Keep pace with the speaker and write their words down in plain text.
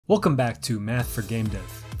Welcome back to Math for Gamedev.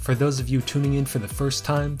 For those of you tuning in for the first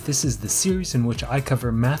time, this is the series in which I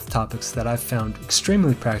cover math topics that I've found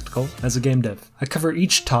extremely practical as a game dev. I cover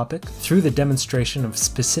each topic through the demonstration of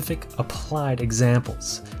specific applied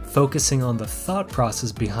examples, focusing on the thought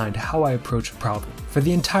process behind how I approach a problem. For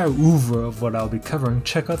the entire oeuvre of what I'll be covering,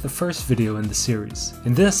 check out the first video in the series.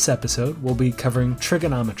 In this episode, we'll be covering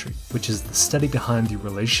trigonometry, which is the study behind the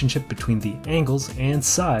relationship between the angles and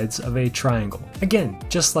sides of a triangle. Again,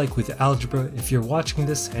 just like with algebra, if you're watching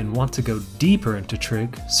this and want to go deeper into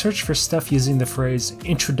trig, search for stuff using the phrase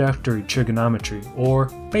introductory trigonometry or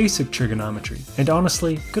basic trigonometry. And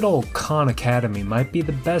honestly, good old Khan Academy might be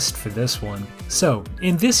the best for this one. So,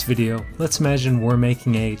 in this video, let's imagine we're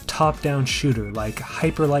making a top-down shooter like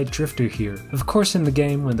Hyperlight Drifter here. Of course, in the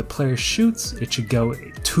game, when the player shoots, it should go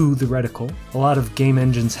to the reticle. A lot of game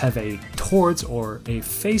engines have a towards or a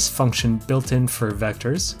face function built in for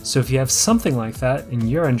vectors, so if you have something like that in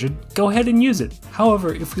your engine, go ahead and use it.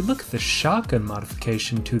 However, if we look at the shotgun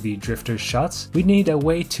modification to the drifter's shots, we need a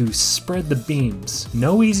way to spread the beams.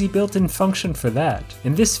 No easy built-in function for that.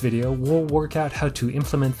 In this video, we'll work out how to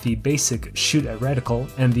implement the basic shoot at reticle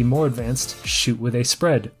and the more advanced shoot with a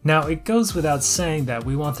spread. Now, it goes without saying that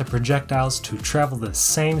we want the projectiles to travel the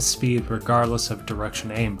same speed regardless of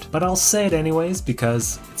direction aimed, but I'll say it anyways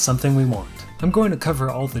because it's something we want. I'm going to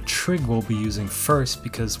cover all the trig we'll be using first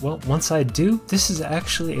because, well, once I do, this is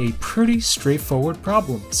actually a pretty straightforward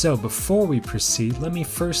problem. So before we proceed, let me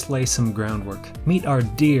first lay some groundwork. Meet our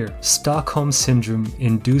dear Stockholm Syndrome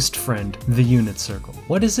induced friend, the unit circle.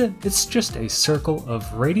 What is it? It's just a circle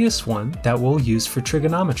of radius 1 that we'll use for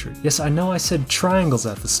trigonometry. Yes, I know I said triangles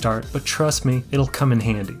at the start, but trust me, it'll come in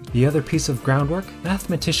handy. The other piece of groundwork,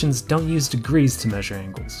 mathematicians don't use degrees to measure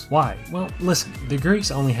angles. Why? Well, listen, the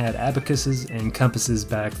Greeks only had abacuses and compasses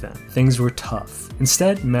back then. Things were tough.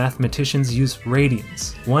 Instead, mathematicians use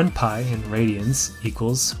radians. 1 pi in radians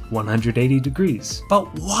equals 180 degrees.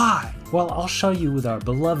 But why? Well, I'll show you with our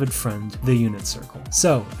beloved friend, the unit circle.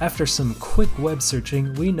 So, after some quick web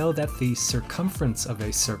searching, we know that the circumference of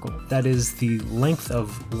a circle, that is the length of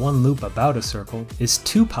one loop about a circle, is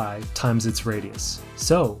 2 pi times its radius.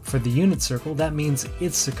 So, for the unit circle, that means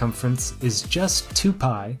its circumference is just 2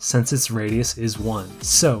 pi since its radius is 1.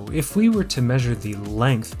 So, if we were to measure the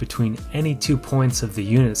length between any 2 points of the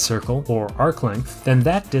unit circle, or arc length, then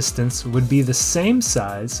that distance would be the same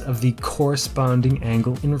size of the corresponding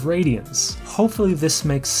angle in radians. Hopefully this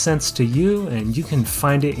makes sense to you and you can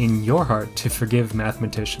find it in your heart to forgive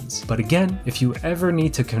mathematicians. But again, if you ever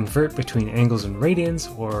need to convert between angles and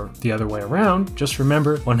radians or the other way around, just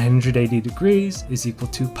remember 180 degrees is equal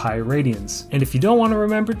to pi radians. And if you don't want to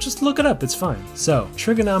remember, just look it up, it's fine. So,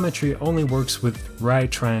 trigonometry only works with right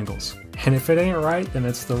triangles. And if it ain't right, then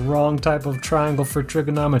it's the wrong type of triangle for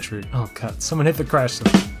trigonometry. Oh god, someone hit the crash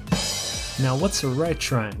zone. Now, what's a right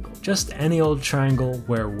triangle? Just any old triangle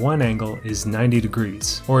where one angle is 90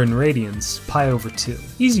 degrees, or in radians, pi over 2.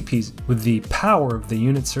 Easy peasy. With the power of the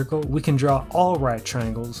unit circle, we can draw all right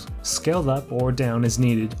triangles, scaled up or down as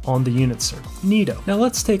needed, on the unit circle. Neato. Now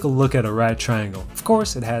let's take a look at a right triangle. Of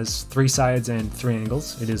course, it has 3 sides and 3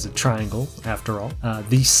 angles. It is a triangle, after all.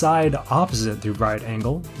 The side opposite the right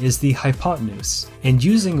angle is the hypotenuse. And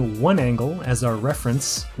using one angle as our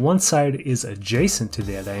reference, one side is adjacent to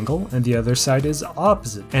that angle, and the other side is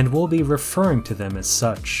opposite, and we'll be referring to them as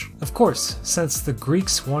such. Of course, since the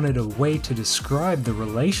Greeks wanted a way to describe the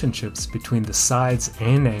relationships between the sides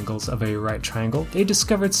and angles of a right triangle, they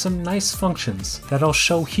discovered some nice functions that I'll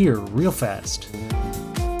show here real fast.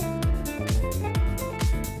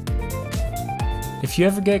 If you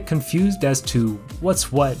ever get confused as to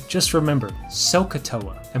what's what, just remember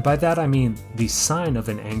SOHCAHTOA. And by that I mean the sine of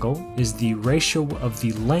an angle is the ratio of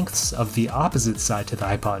the lengths of the opposite side to the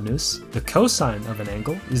hypotenuse. The cosine of an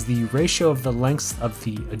angle is the ratio of the lengths of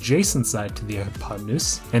the adjacent side to the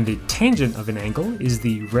hypotenuse. And the tangent of an angle is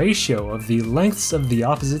the ratio of the lengths of the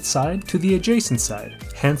opposite side to the adjacent side.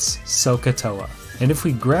 Hence SOHCAHTOA. And if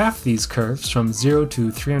we graph these curves from 0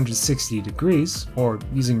 to 360 degrees, or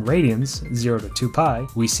using radians, 0 to 2 pi,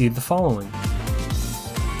 we see the following.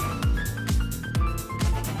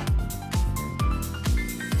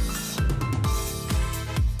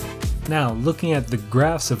 Now, looking at the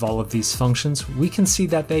graphs of all of these functions, we can see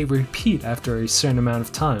that they repeat after a certain amount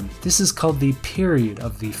of time. This is called the period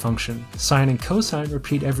of the function. Sine and cosine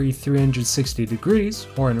repeat every 360 degrees,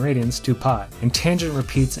 or in radians 2 pi, and tangent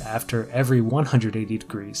repeats after every 180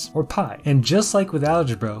 degrees, or pi. And just like with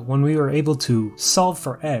algebra, when we were able to solve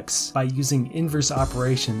for x by using inverse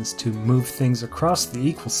operations to move things across the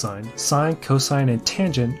equal sign, sine, cosine, and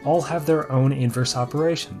tangent all have their own inverse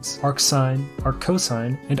operations. Arcsine,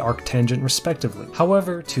 arccosine, and arctangent. tangent respectively.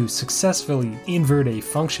 However, to successfully invert a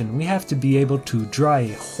function, we have to be able to draw a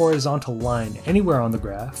horizontal line anywhere on the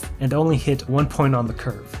graph and only hit one point on the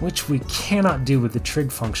curve, which we cannot do with the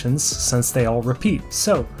trig functions since they all repeat.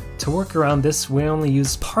 So, to work around this, we only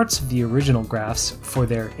use parts of the original graphs for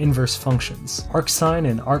their inverse functions. Arcsine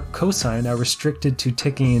and arccosine are restricted to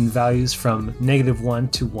taking in values from -1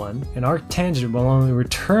 to 1, and arctangent will only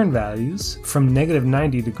return values from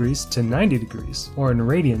 -90 degrees to 90 degrees, or in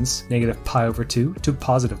radians, -π/2 to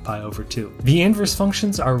 +π/2. The inverse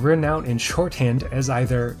functions are written out in shorthand as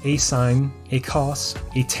either a sine, a cos,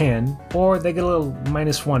 a tan, or they get a little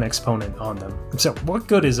 -1 exponent on them. So what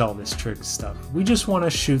good is all this trig stuff? We just want to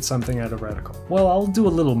shoot something at a reticle. Well, I'll do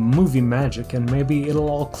a little movie magic and maybe it'll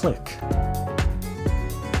all click.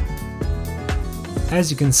 As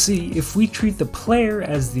you can see, if we treat the player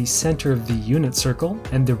as the center of the unit circle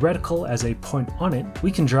and the reticle as a point on it,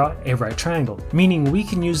 we can draw a right triangle, meaning we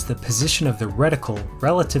can use the position of the reticle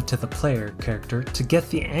relative to the player character to get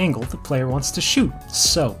the angle the player wants to shoot.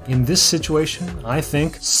 So, in this situation, I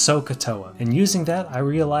think SOHCAHTOA, and using that I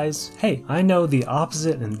realize, hey, I know the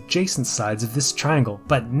opposite and adjacent sides of this triangle,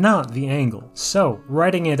 but not the angle. So,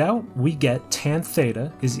 writing it out, we get tan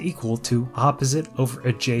theta is equal to opposite over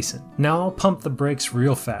adjacent. Now I'll pump the brakes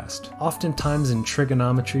real fast. Oftentimes in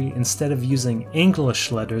trigonometry, instead of using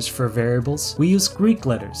English letters for variables, we use Greek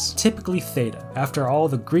letters, typically theta. After all,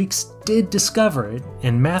 the Greeks did discover it,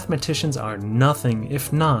 and mathematicians are nothing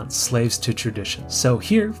if not slaves to tradition. So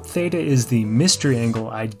here, theta is the mystery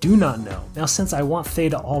angle I do not know. Now since I want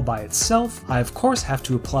theta all by itself, I of course have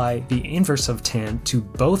to apply the inverse of tan to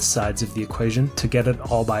both sides of the equation to get it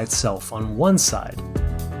all by itself on one side.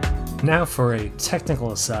 Now for a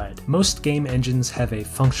technical aside, most game engines have a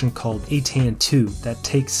function called atan2 that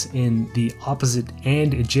takes in the opposite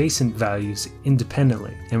and adjacent values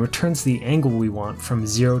independently and returns the angle we want from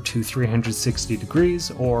 0 to 360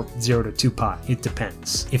 degrees or 0 to 2 pi, it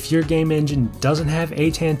depends. If your game engine doesn't have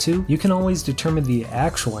atan2, you can always determine the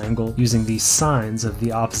actual angle using the signs of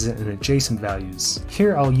the opposite and adjacent values.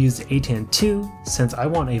 Here I'll use atan2 since I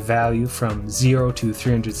want a value from 0 to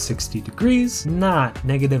 360 degrees, not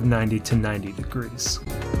 -90 to 90 degrees.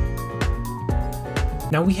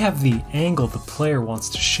 Now we have the angle the player wants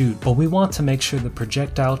to shoot, but we want to make sure the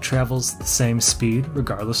projectile travels the same speed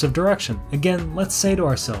regardless of direction. Again, let's say to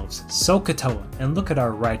ourselves, SOHCAHTOA, and look at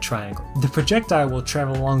our right triangle. The projectile will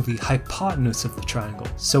travel along the hypotenuse of the triangle,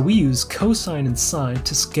 so we use cosine and sine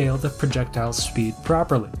to scale the projectile's speed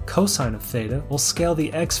properly. Cosine of theta will scale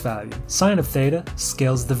the x value. Sine of theta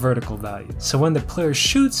scales the vertical value. So when the player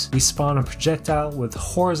shoots, we spawn a projectile with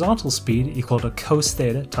horizontal speed equal to cos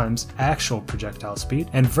theta times actual projectile speed,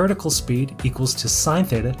 and vertical speed equals to sine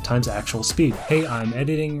theta times actual speed. Hey, I'm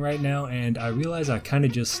editing right now and I realize I kind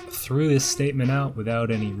of just threw this statement out without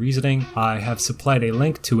any reasoning. I have supplied a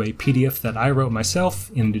link to a PDF that I wrote myself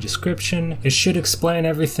in the description. It should explain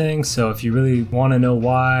everything, so if you really want to know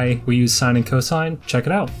why we use sine and cosine, check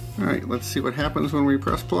it out. Alright, let's see what happens when we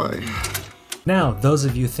press play. Now, those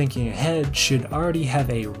of you thinking ahead should already have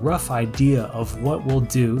a rough idea of what we'll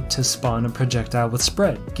do to spawn a projectile with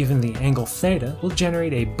spread. Given the angle theta, we'll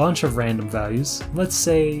generate a bunch of random values, let's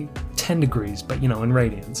say 10 degrees, but in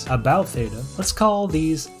radians. About theta, let's call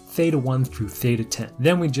these theta 1 through theta 10.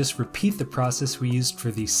 Then we just repeat the process we used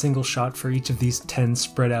for the single shot for each of these 10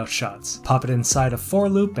 spread out shots. Pop it inside a for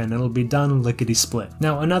loop and it'll be done lickety split.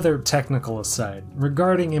 Now another technical aside,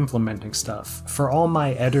 regarding implementing stuff, for all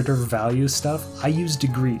my editor value stuff, I use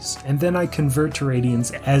degrees and then I convert to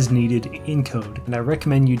radians as needed in code, and I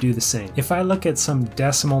recommend you do the same. If I look at some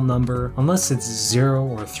decimal number, unless it's 0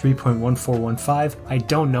 or 3.1415, I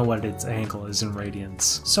don't know what its angle is in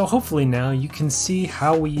radians. So hopefully now you can see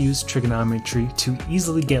how we use trigonometry to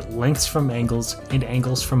easily get lengths from angles and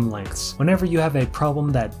angles from lengths. Whenever you have a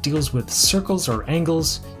problem that deals with circles or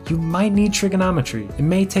angles, you might need trigonometry. It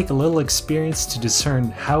may take a little experience to discern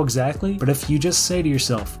how exactly, but if you just say to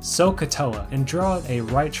yourself, SOHCAHTOA, and draw out a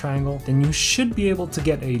right triangle, then you should be able to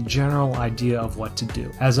get a general idea of what to do.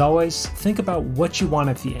 As always, think about what you want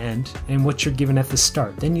at the end and what you're given at the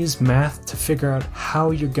start. Then use math to figure out how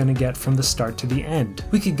you're going to get from the start to the end.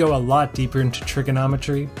 We could go a lot deeper into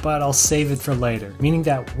trigonometry, but I'll save it for later, meaning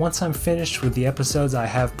that once I'm finished with the episodes I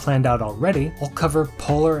have planned out already, I'll cover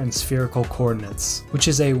polar and spherical coordinates, which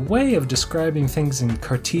is a way of describing things in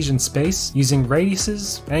Cartesian space using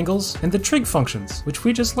radiuses, angles, and the trig functions, which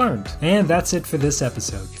we just learned. And that's it for this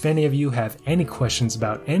episode. If any of you have any questions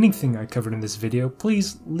about anything I covered in this video,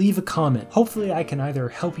 please leave a comment. Hopefully I can either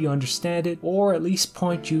help you understand it or at least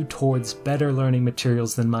point you towards better learning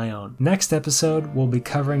materials than my own. Next episode, we'll be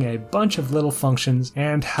covering a bunch of little functions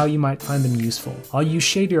and how you might find them useful. All you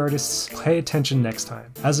shady artists, pay attention next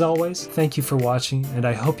time. As always, thank you for watching, and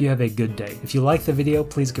I hope you have a good day. If you like the video,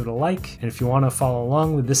 please give it a like, and if you want to follow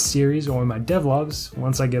along with this series or my devlogs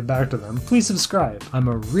once I get back to them, please subscribe. I'm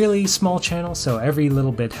a really small channel, so every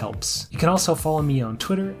little bit helps. You can also follow me on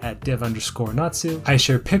Twitter at dev_natsu. I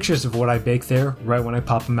share pictures of what I bake there right when I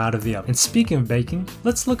pop them out of the oven. And speaking of baking,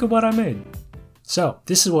 let's look at what I made. So,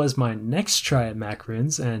 this was my next try at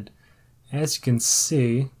macaroons, and as you can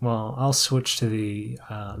see, well, I'll switch to the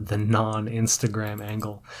non-Instagram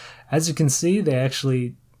angle. As you can see, they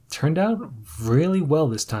actually turned out really well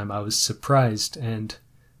this time. I was surprised, and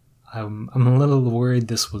I'm a little worried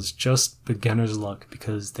this was just beginner's luck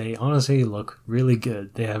because they honestly look really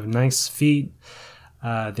good. They have nice feet. They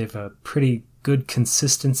have a pretty good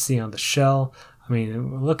consistency on the shell. I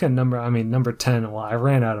mean, look at number 10. Well, I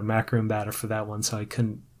ran out of macaroon batter for that one, so I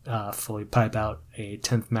couldn't fully pipe out a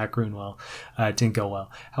 10th macaroon well. It didn't go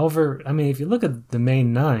well. However, I mean, if you look at the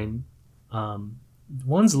main 9,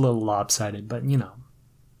 one's a little lopsided, but you know,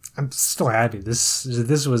 I'm still happy. This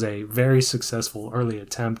was a very successful early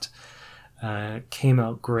attempt. Came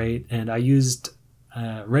out great, and I used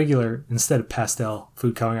regular instead of pastel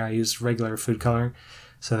food coloring. I used regular food coloring,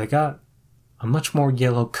 so they got a much more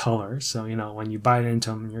yellow color. So you know, when you bite into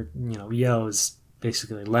them, yellow is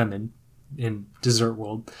basically lemon in dessert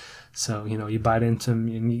world. So you know, you bite into them,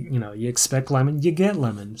 and you expect lemon, you get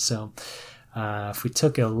lemon. So if we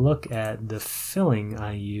took a look at the filling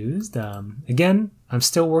I used, again, I'm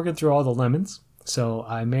still working through all the lemons. So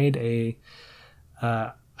I made a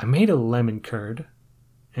lemon curd,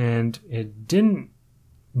 and it didn't.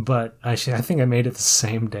 But I think I made it the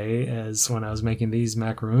same day as when I was making these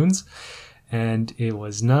macaroons, and it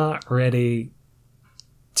was not ready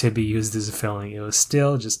to be used as a filling. It was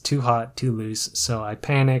still just too hot, too loose. So I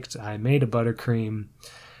panicked. I made a buttercream,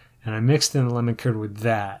 and I mixed in the lemon curd with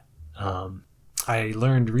that. I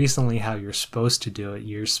learned recently how you're supposed to do it.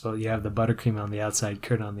 You have the buttercream on the outside,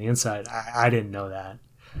 curd on the inside. I didn't know that.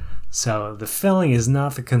 So the filling is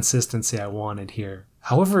not the consistency I wanted here.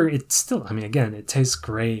 However, it's still, I mean, again, it tastes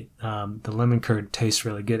great. The lemon curd tastes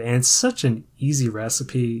really good, and it's such an easy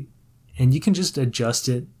recipe, and you can just adjust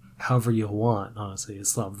it however you want, honestly.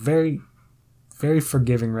 It's a very, very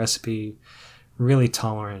forgiving recipe, really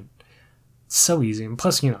tolerant. So easy, and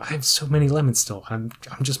plus, I have so many lemons still. I'm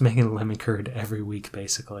just making lemon curd every week,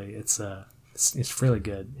 basically. It's really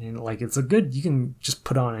good, and like it's a good. You can just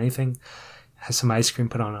put on anything. Have some ice cream,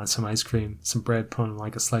 put on some ice cream, some bread, put on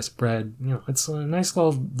like a slice of bread. It's a nice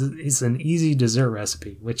little. It's an easy dessert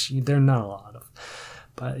recipe, which there are not a lot of.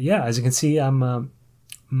 But yeah, as you can see, I'm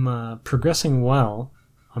progressing well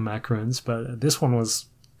on macaroons, but this one was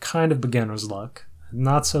kind of beginner's luck.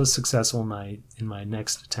 Not so successful in my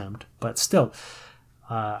next attempt, but still,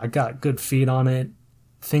 I got good feed on it.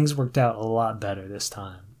 Things worked out a lot better this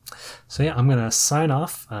time. So yeah, I'm gonna sign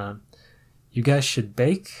off. You guys should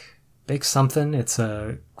bake something. It's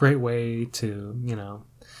a great way to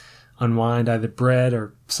unwind either bread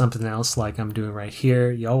or something else like I'm doing right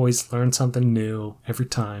here. You always learn something new every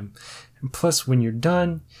time, and plus when you're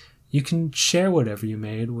done, you can share whatever you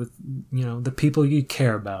made with the people you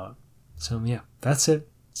care about. So yeah, that's it.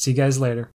 See you guys later.